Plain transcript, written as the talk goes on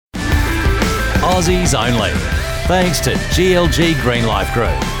Aussies only. Thanks to GLG Green Life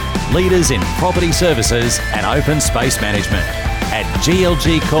Group, leaders in property services and open space management at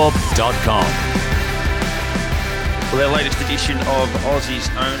glgcorp.com. Well, our latest edition of Aussies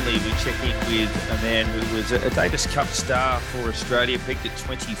Only, we check in with a man who was a Davis Cup star for Australia, peaked at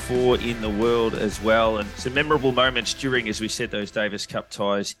 24 in the world as well, and some memorable moments during, as we said, those Davis Cup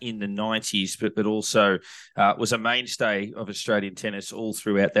ties in the 90s, but also was a mainstay of Australian tennis all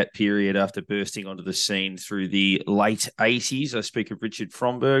throughout that period after bursting onto the scene through the late 80s. I speak of Richard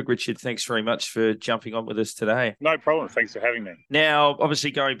Fromberg. Richard, thanks very much for jumping on with us today. No problem. Thanks for having me. Now,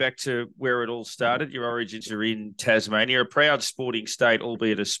 obviously going back to where it all started, your origins are in Tasmania, a proud sporting state,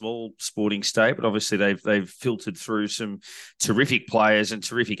 albeit a small sporting state, but obviously they've filtered through some terrific players and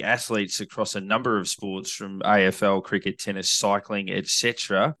terrific athletes across a number of sports, from AFL, cricket, tennis, cycling,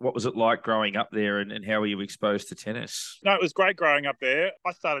 etc. What was it like growing up there, and how were you exposed to tennis? No, it was great growing up there.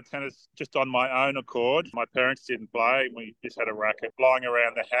 I started tennis just on my own accord. My parents didn't play. We just had a racket flying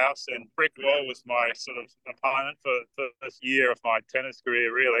around the house, and brick wall was my sort of opponent for the first year of my tennis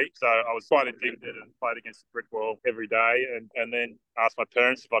career, really. So I was quite addicted and played against the brick wall every day. And then asked my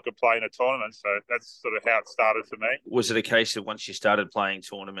parents if I could play in a tournament. So that's sort of how it started for me. Was it a case of once you started playing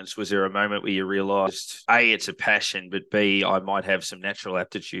tournaments, was there a moment where you realised, A, it's a passion, but B, I might have some natural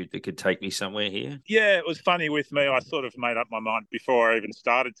aptitude that could take me somewhere here? Yeah, it was funny with me. I sort of made up my mind before I even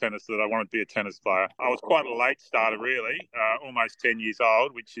started tennis that I wanted to be a tennis player. I was quite a late starter, really, almost 10 years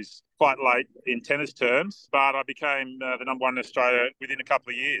old, which is quite late in tennis terms, but I became the number one in Australia within a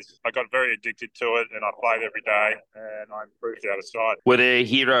couple of years. I got very addicted to it, and I played every day, and I improved out of sight. Were there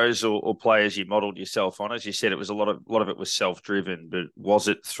heroes or players you modelled yourself on? As you said, it was a lot of it was self-driven, but was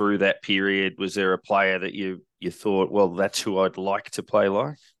it through that period? Was there a player that you thought, well, that's who I'd like to play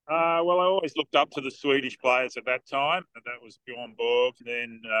like? Well, I always looked up to the Swedish players at that time, and that was Bjorn Borg.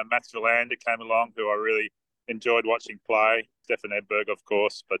 Then Mats Wilander came along, who I really enjoyed watching play. Stefan Edberg, of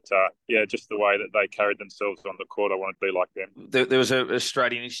course, but just the way that they carried themselves on the court, I wanted to be like them. There was an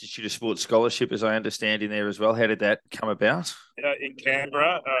Australian Institute of Sport scholarship, as I understand, in there as well. How did that come about? In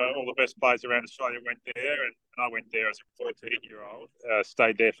Canberra, all the best players around Australia went there, and I went there as a 14-year-old.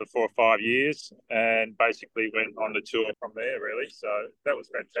 Stayed there for 4 or 5 years, and basically went on the tour from there, really. So that was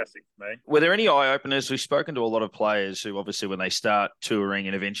fantastic for me. Were there any eye-openers? We've spoken to a lot of players who, obviously, when they start touring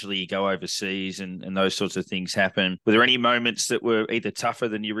and eventually you go overseas and those sorts of things happen, were there any moments that were either tougher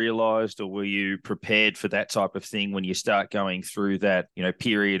than you realised, or were you prepared for that type of thing when you start going through that,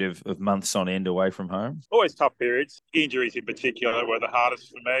 period of months on end away from home? Always tough periods. Injuries in particular were the hardest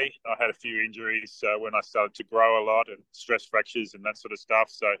for me. I had a few injuries when I started to grow a lot, and stress fractures and that sort of stuff.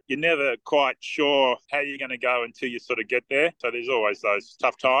 So you're never quite sure how you're going to go until you sort of get there. So there's always those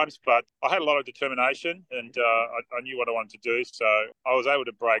tough times, but I had a lot of determination, and I knew what I wanted to do. So I was able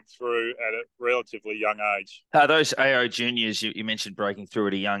to break through at a relatively young age. Those AO juniors, you mentioned breaking through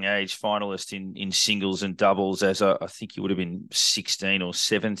at a young age, finalist in singles and doubles, as I think you would have been 16 or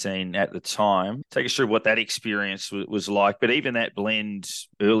 17 at the time. Take us through what that experience was like, but even that blend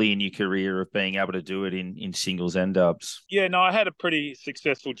early in your career of being able to do it in singles and dubs. Yeah, no, I had a pretty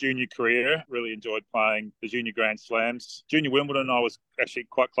successful junior career. Really enjoyed playing the junior Grand Slams. Junior Wimbledon, I was actually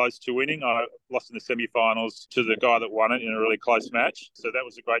quite close to winning. I lost in the semi-finals to the guy that won it in a really close match. So that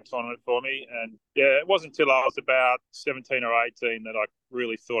was a great tournament for me. And yeah, it wasn't until I was about 17 or 18 that I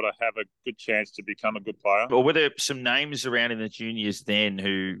really thought I'd have a good chance to become a good player. Well, were there some names around in the juniors then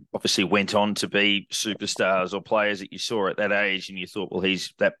who obviously went on to be superstars, or players that you saw at that age and you thought, well,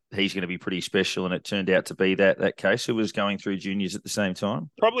 he's going to be pretty special, and it turned out to be that case? Who was going through juniors at the same time?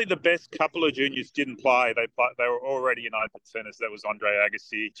 Probably the best couple of juniors didn't play. They were already in open tennis. That was Andre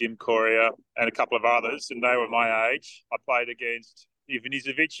Agassi, Jim Courier, and a couple of others, and they were my age. I played against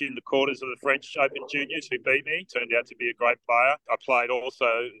Ivanisevic in the quarters of the French Open Juniors, who beat me. Turned out to be a great player. I played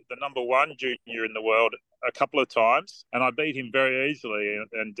also the number one junior in the world a couple of times, and I beat him very easily,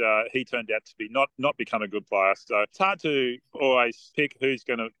 and he turned out to be not become a good player. So it's hard to always pick who's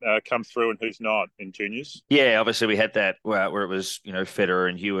going to come through and who's not in juniors. Yeah, obviously we had that where it was, Federer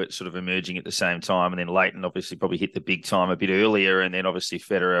and Hewitt sort of emerging at the same time, and then Leighton obviously probably hit the big time a bit earlier, and then obviously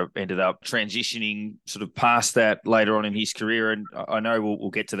Federer ended up transitioning sort of past that later on in his career. And I know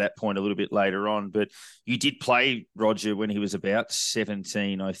we'll get to that point a little bit later on, but you did play Roger when he was about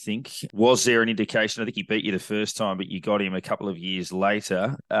 17, I think. Was there an indication? I think he beat you the first time, but you got him a couple of years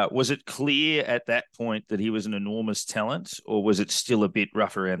later. Was it clear at that point that he was an enormous talent, or was it still a bit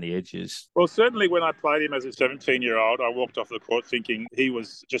rough around the edges? Well, certainly when I played him as a 17-year-old, I walked off the court thinking he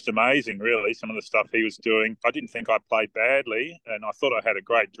was just amazing, really, some of the stuff he was doing. I didn't think I played badly, and I thought I had a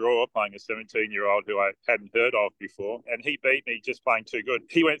great draw playing a 17-year-old who I hadn't heard of before, and he beat me just playing too good.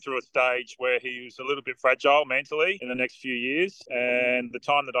 He went through a stage where he was a little bit fragile mentally in the next few years, and the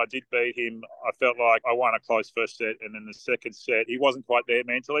time that I did beat him, I felt like I won a close first set, and then the second set, he wasn't quite there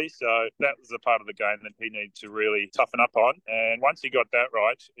mentally, so that was the part of the game that he needed to really toughen up on, and once he got that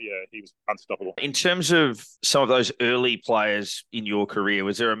right, yeah, he was unstoppable. In terms of some of those early players in your career,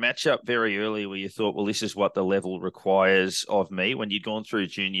 was there a matchup very early where you thought, well, this is what the level requires of me? When you'd gone through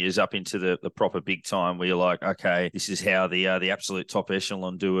juniors up into the proper big time, where you're like, okay, this is how the absolute top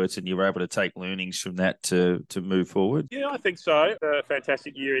echelon do it, and you were able to take learnings from that to move forward? Yeah, I think so. A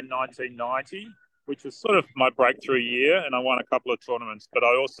fantastic year in 1990. Which was sort of my breakthrough year, and I won a couple of tournaments. But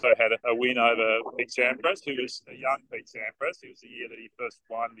I also had a win over Pete Sampras, who was a young Pete Sampras. It was the year that he first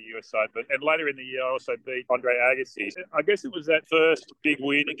won the US Open. And later in the year, I also beat Andre Agassi. I guess it was that first big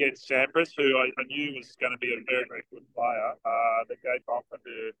win against Sampras, who I knew was going to be a very, very good player, that gave confidence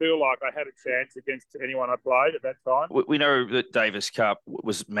to feel like I had a chance against anyone I played at that time. We know that Davis Cup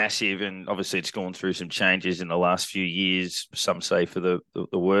was massive, and obviously it's gone through some changes in the last few years, some say for the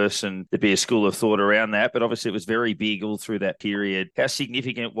worse, and there'd be a school of thought around that, but obviously it was very big all through that period. How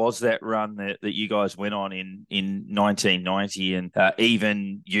significant was that run that you guys went on in 1990, and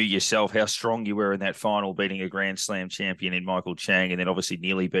even you yourself, how strong you were in that final, beating a Grand Slam champion in Michael Chang, and then obviously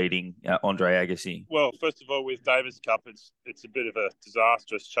nearly beating Andre Agassi? Well, first of all, with Davis Cup, it's a bit of a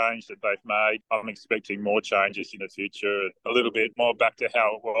disastrous change that they've made. I'm expecting more changes in the future, a little bit more back to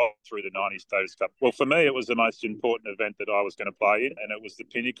how it was through the 90s Davis Cup. Well, for me, it was the most important event that I was going to play in, and it was the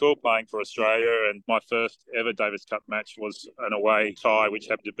pinnacle, playing for Australia. And my first ever Davis Cup match was an away tie, which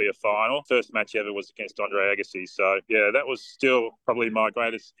happened to be a final. First match ever was against Andre Agassi. So, yeah, that was still probably my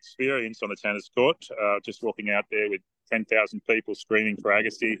greatest experience on the tennis court, just walking out there with 10,000 people screaming for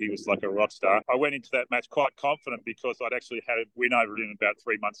Agassi. He was like a rock star. I went into that match quite confident because I'd actually had a win over him about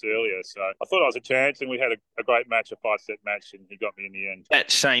 3 months earlier. So I thought I was a chance, and we had a great match, a 5-set match, and he got me in the end.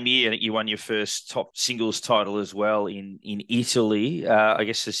 That same year, you won your first top singles title as well in Italy. I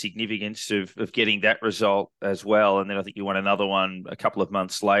guess the significance of getting that result as well. And then I think you won another one a couple of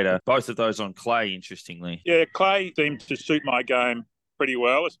months later. Both of those on clay, interestingly. Yeah, clay seemed to suit my game pretty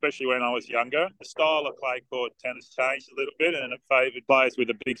well, especially when I was younger. The style of clay court tennis changed a little bit, and it favoured players with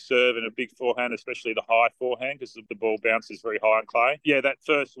a big serve and a big forehand, especially the high forehand, because the ball bounces very high on clay. Yeah, that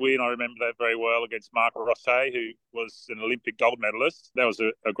first win, I remember that very well, against Marco Rosset, who was an Olympic gold medalist. That was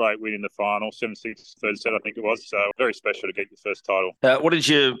a great win in the final, 7-6, third set, I think it was. So very special to get your first title. What did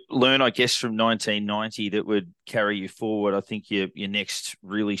you learn, I guess, from 1990 that would carry you forward? I think your next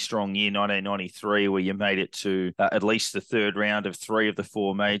really strong year, 1993, where you made it to at least the third round of three of the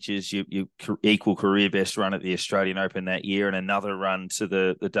four majors, you equal career best run at the Australian Open that year, and another run to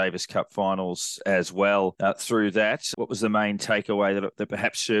the Davis Cup finals as well. Through that, what was the main takeaway that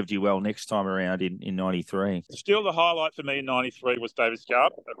perhaps served you well next time around in 93? Still, the highlight for me in 93 was Davis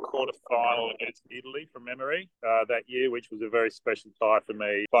Cup, a quarter final against Italy from memory that year, which was a very special tie for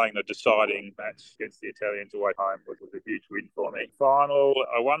me. Playing the deciding match against the Italians away home was a huge win for me. Final,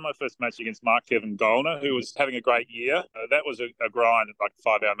 I won my first match against Mark-Kevin Gollner, who was having a great year. That was a grind, like a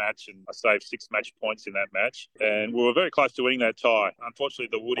 5-hour match, and I saved 6 match points in that match. And we were very close to winning that tie. Unfortunately,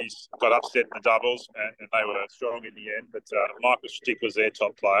 the Woodies got upset in the doubles, and they were strong in the end. But Michael Stick was their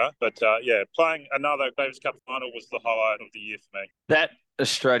top player. But yeah, playing another Davis Cup final was the highlight of the year for me. That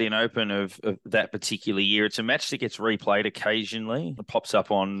Australian Open of that particular year, it's a match that gets replayed occasionally. It pops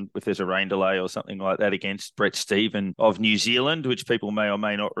up on, if there's a rain delay or something like that, against Brett Stephen of New Zealand, which people may or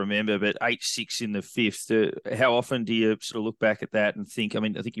may not remember, but 8-6 in the fifth. How often do you sort of look back at that and think, I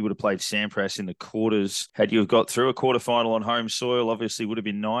mean, I think you would have played Sampras in the quarters. Had you have got through a quarterfinal on home soil, obviously would have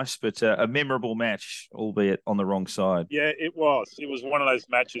been nice, but a memorable match, albeit on the wrong side. Yeah, it was. It was one of those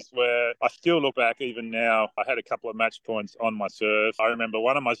matches where I still look back even now. I had a couple of match points on my serve. I remember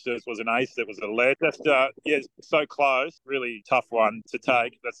one of my serves was an ace that was a lead. Just, yeah, so close. Really tough one to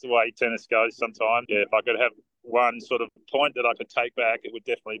take. That's the way tennis goes sometimes. Yeah, if I could have one sort of point that I could take back, it would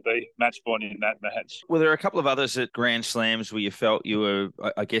definitely be match point in that match. Well, there are a couple of others at Grand Slams where you felt you were,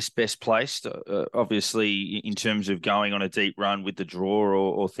 I guess, best placed. Obviously, in terms of going on a deep run with the draw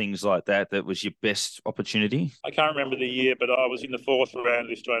or things like that, that was your best opportunity. I can't remember the year, but I was in the fourth round of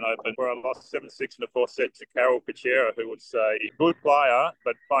the Australian Open where I lost 7-6 in the fourth set to Carol Pichera, who was a good player,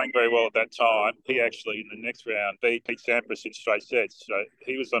 but playing very well at that time. He actually, in the next round, beat Pete Sampras in straight sets. So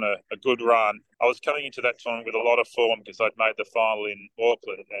he was on a good run. I was coming into that tournament with a lot of form because I'd made the final in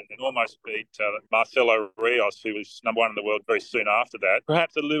Auckland and almost beat Marcelo Rios, who was number one in the world, very soon after that.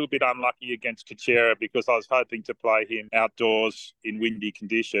 Perhaps a little bit unlucky against Kuchera because I was hoping to play him outdoors in windy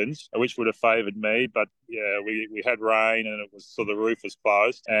conditions, which would have favoured me. But yeah, we had rain and it was so the roof was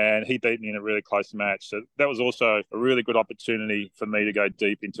closed, and he beat me in a really close match. So that was also a really good opportunity for me to go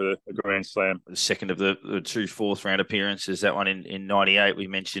deep into a Grand Slam. The second of the two fourth round appearances, that one in 98, we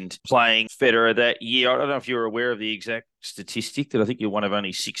mentioned playing Federer that year. I don't know if you're aware of the exact statistic that I think you're one of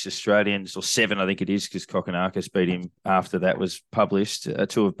only 6 Australians, or 7 I think it is, because Kokonakis beat him after that was published,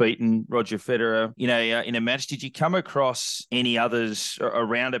 to have beaten Roger Federer in a match. Did you come across any others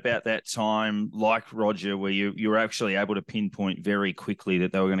around about that time like Roger where you were actually able to pinpoint very quickly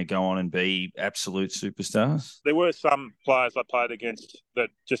that they were going to go on and be absolute superstars? There were some players I played against that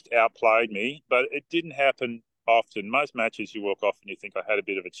just outplayed me, but it didn't happen often. Most matches you walk off and you think I had a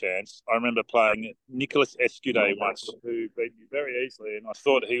bit of a chance. I remember playing Nicolas Escudé once, who beat me very easily, and I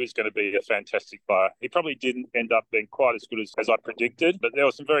thought he was going to be a fantastic player. He probably didn't end up being quite as good as I predicted, but there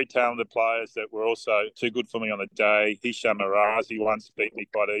were some very talented players that were also too good for me on the day. Hisham Arazi once beat me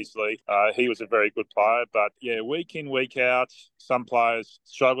quite easily. He was a very good player, but yeah, week in, week out, some players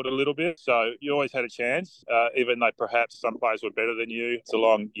struggled a little bit, so you always had a chance, even though perhaps some players were better than you. It's a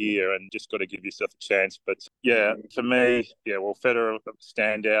long year and just got to give yourself a chance. But yeah, for me, Federer was a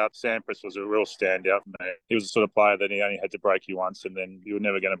standout. Sampras was a real standout for me. He was the sort of player that he only had to break you once and then you were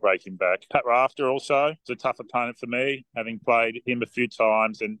never going to break him back. Pat Rafter also was a tough opponent for me, having played him a few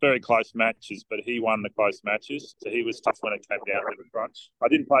times and very close matches, but he won the close matches. So he was tough when it came down to the crunch. I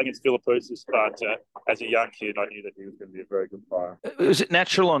didn't play against Philippoussis, but as a young kid, I knew that he was going to be a very good player. Was it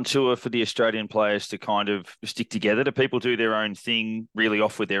natural on tour for the Australian players to kind of stick together? Do people do their own thing really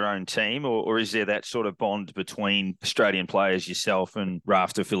off with their own team, or is there that sort of bond between Australian players, yourself and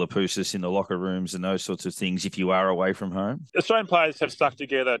Rafter, Philippoussis in the locker rooms and those sorts of things if you are away from home? Australian players have stuck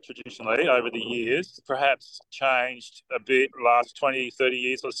together traditionally over the years, perhaps changed a bit last 20, 30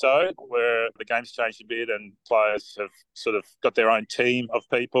 years or so, where the game's changed a bit and players have sort of got their own team of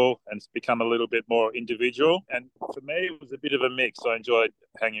people and it's become a little bit more individual. And for me, it was a bit of a mix. I enjoyed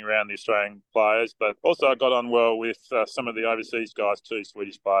hanging around the Australian players, but also I got on well with some of the overseas guys too,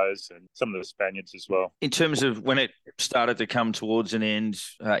 Swedish players and some of the Spaniards as well. In terms of when it started to come towards an end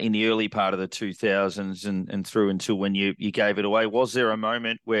in the early part of the 2000s and through until when you gave it away, was there a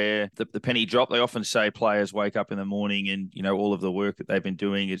moment where the penny dropped? They often say players wake up in the morning and, all of the work that they've been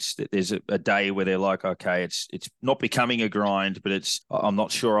doing, there's a day where they're like, okay, it's not becoming a grind, but I'm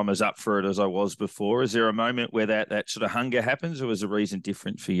not sure I'm as up for it as I was before. Is there a moment where that sort of hunger happens, or was the reason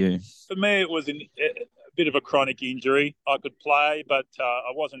different for you? For me, it was a bit of a chronic injury. I could play, but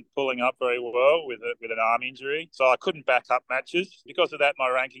I wasn't pulling up very well with an arm injury. So I couldn't back up matches. Because of that, my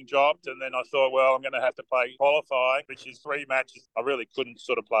ranking dropped. And then I thought, well, I'm going to have to play qualifying, which is 3 matches. I really couldn't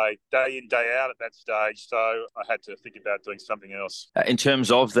sort of play day in, day out at that stage. So I had to think about doing something else. In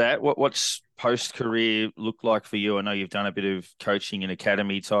terms of that, what's post-career look like for you? I know you've done a bit of coaching and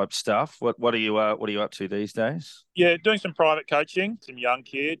academy type stuff. What are you up to these days? Yeah, doing some private coaching, some young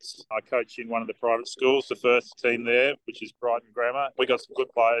kids. I coach in one of the private schools, the first team there, which is Brighton Grammar. We got some good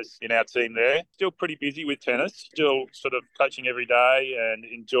players in our team there. Still pretty busy with tennis, still sort of coaching every day and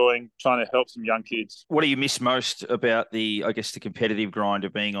enjoying trying to help some young kids. What do you miss most about the competitive grind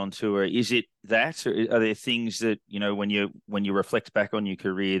of being on tour? Is it that, or are there things that, when you reflect back on your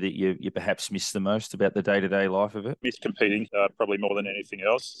career that you perhaps miss the most about the day-to-day life of it? Miss competing probably more than anything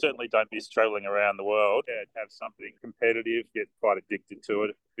else. Certainly don't miss travelling around the world. Yeah, have something competitive, get quite addicted to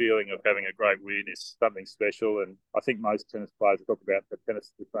it. The feeling of having a great win is something special, and I think most tennis players talk about the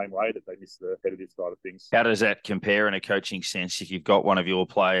tennis the same way, that they miss the competitive side of things. How does that compare in a coaching sense? If you've got one of your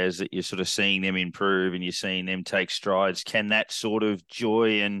players that you're sort of seeing them improve and you're seeing them take strides, can that sort of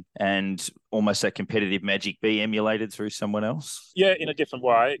joy and almost that competitive magic be emulated through someone else? Yeah, in a different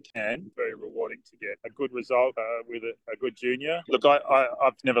way, it can. Very rewarding to get a good result with a good junior. Look,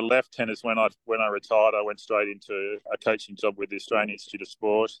 I've never left tennis. When I retired, I went straight into a coaching job with the Australian Institute of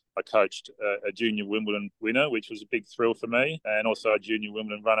Sport. I coached a junior Wimbledon winner, which was a big thrill for me, and also a junior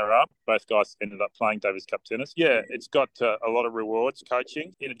Wimbledon runner-up. Both guys ended up playing Davis Cup tennis. Yeah, it's got a lot of rewards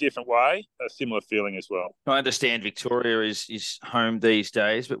coaching in a different way, a similar feeling as well. I understand Victoria is home these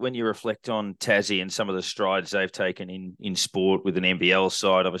days, but when you reflect on Tassie and some of the strides they've taken in sport with an NBL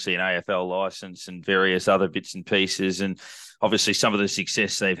side, obviously an AFL licence and various other bits and pieces, and obviously some of the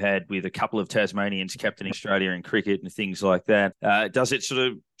success they've had with a couple of Tasmanians captaining Australia in cricket and things like that, does it sort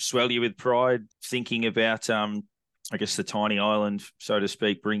of swell you with pride thinking about I guess the tiny island, so to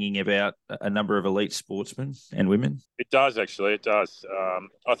speak, bringing about a number of elite sportsmen and women? It does, actually. It does.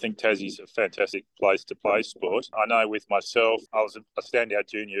 I think Tassie's a fantastic place to play sport. I know with myself, I was a standout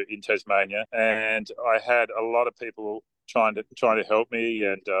junior in Tasmania, and I had a lot of people trying to help me,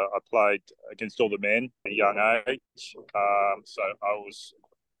 and I played against all the men at a young age. So I was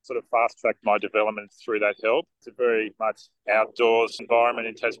sort of fast-tracked my development through that help. It's a very much outdoors environment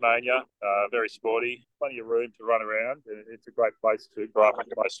in Tasmania, very sporty, plenty of room to run around. It's a great place to grow up and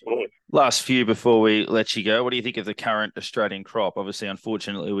play sport. Last few before we let you go, what do you think of the current Australian crop? Obviously,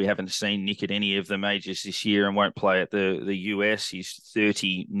 unfortunately, we haven't seen Nick at any of the majors this year and won't play at the US. He's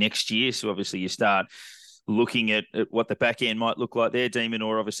 30 next year, so obviously you start looking at what the back end might look like there. De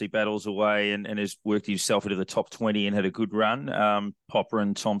Minaur obviously battles away and has worked himself into the top 20 and had a good run. Popper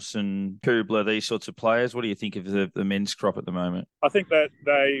and Thompson, Kubler, these sorts of players. What do you think of the men's crop at the moment? I think that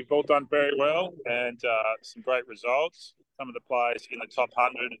they've all done very well and some great results. Some of the players in the top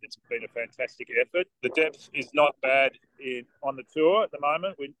 100, it's been a fantastic effort. The depth is not bad on the tour at the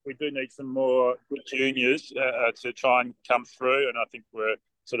moment. We do need some more good juniors to try and come through, and I think we're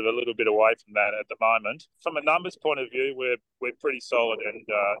sort of a little bit away from that at the moment. From a numbers point of view, we're pretty solid, and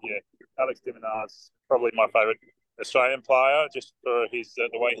Alex de Minaur's probably my favourite Australian player, just for his the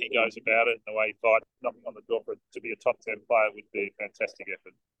way he goes about it and the way he fights, knocking on the door for it to be a top 10 player would be a fantastic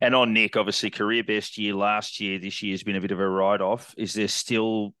effort. And on Nick, obviously career best year last year. This year's been a bit of a write-off. Is there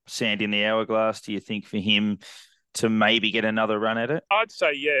still sand in the hourglass, do you think, for him to maybe get another run at it? I'd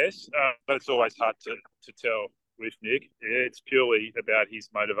say yes, but it's always hard to tell with Nick. It's purely about his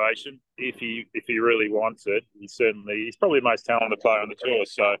motivation. If he really wants it, he's probably the most talented player on the tour.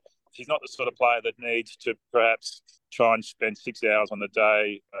 So he's not the sort of player that needs to perhaps try and spend 6 hours on the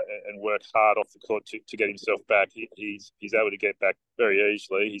day and work hard off the court to get himself back. He's able to get back very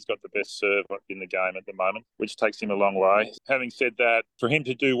easily. He's got the best serve in the game at the moment, which takes him a long way. Having said that, for him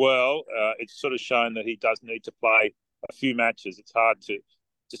to do well, it's sort of shown that he does need to play a few matches. It's hard to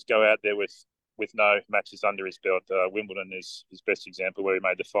just go out there with no matches under his belt. Wimbledon is his best example, where he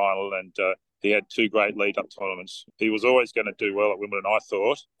made the final, and he had 2 great lead-up tournaments. He was always going to do well at Wimbledon, I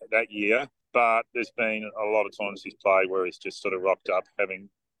thought, that year, but there's been a lot of times he's played where he's just sort of rocked up, having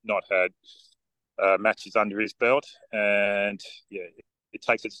not had matches under his belt, and it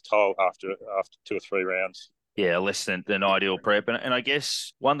takes its toll after 2 or 3 rounds. Yeah, less than ideal prep. And I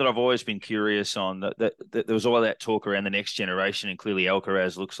guess one that I've always been curious on, that there was all that talk around the next generation, and clearly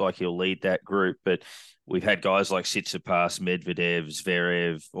Alcaraz looks like he'll lead that group. But we've had guys like Tsitsipas, Medvedev,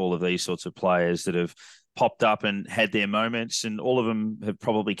 Zverev, all of these sorts of players that have popped up and had their moments, and all of them have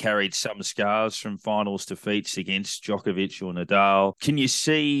probably carried some scars from finals defeats against Djokovic or Nadal. Can you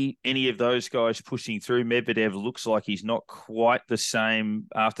see any of those guys pushing through? Medvedev looks like he's not quite the same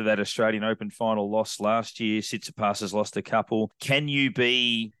after that Australian Open final loss last year. Tsitsipas has lost a couple. Can you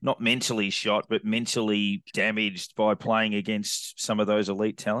be not mentally shot, but mentally damaged by playing against some of those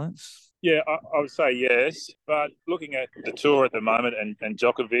elite talents? Yeah, I would say yes. But looking at the tour at the moment and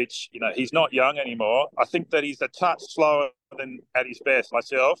Djokovic, he's not young anymore. I think that he's a touch slower than at his best.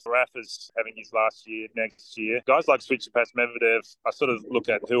 Myself, Rafa's having his last year next year. Guys like Tsitsipas, Medvedev, I sort of look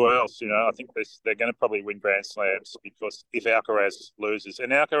at who else. I think they're going to probably win Grand Slams, because if Alcaraz loses,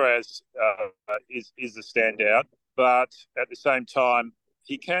 and Alcaraz is the standout, but at the same time,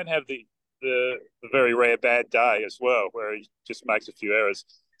 he can have the very rare bad day as well, where he just makes a few errors.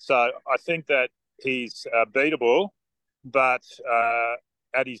 So I think that he's beatable, but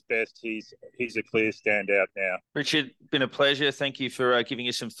at his best, he's a clear standout now. Richard, been a pleasure. Thank you for giving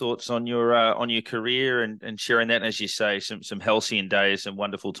us some thoughts on your career and sharing that. And as you say, some halcyon days and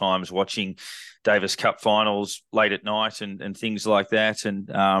wonderful times watching Davis Cup finals late at night and things like that. And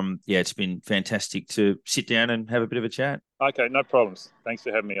it's been fantastic to sit down and have a bit of a chat. Okay, no problems. Thanks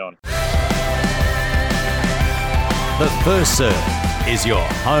for having me on. The First Serve is your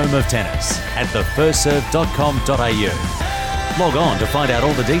home of tennis at thefirstserve.com.au. Log on to find out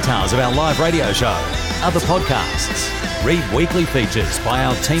all the details of our live radio show, other podcasts, read weekly features by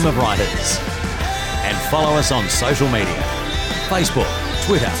our team of writers, and follow us on social media, Facebook,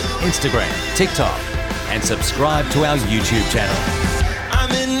 Twitter, Instagram, TikTok, and subscribe to our YouTube channel.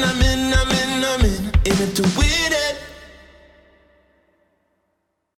 I'm in it to win.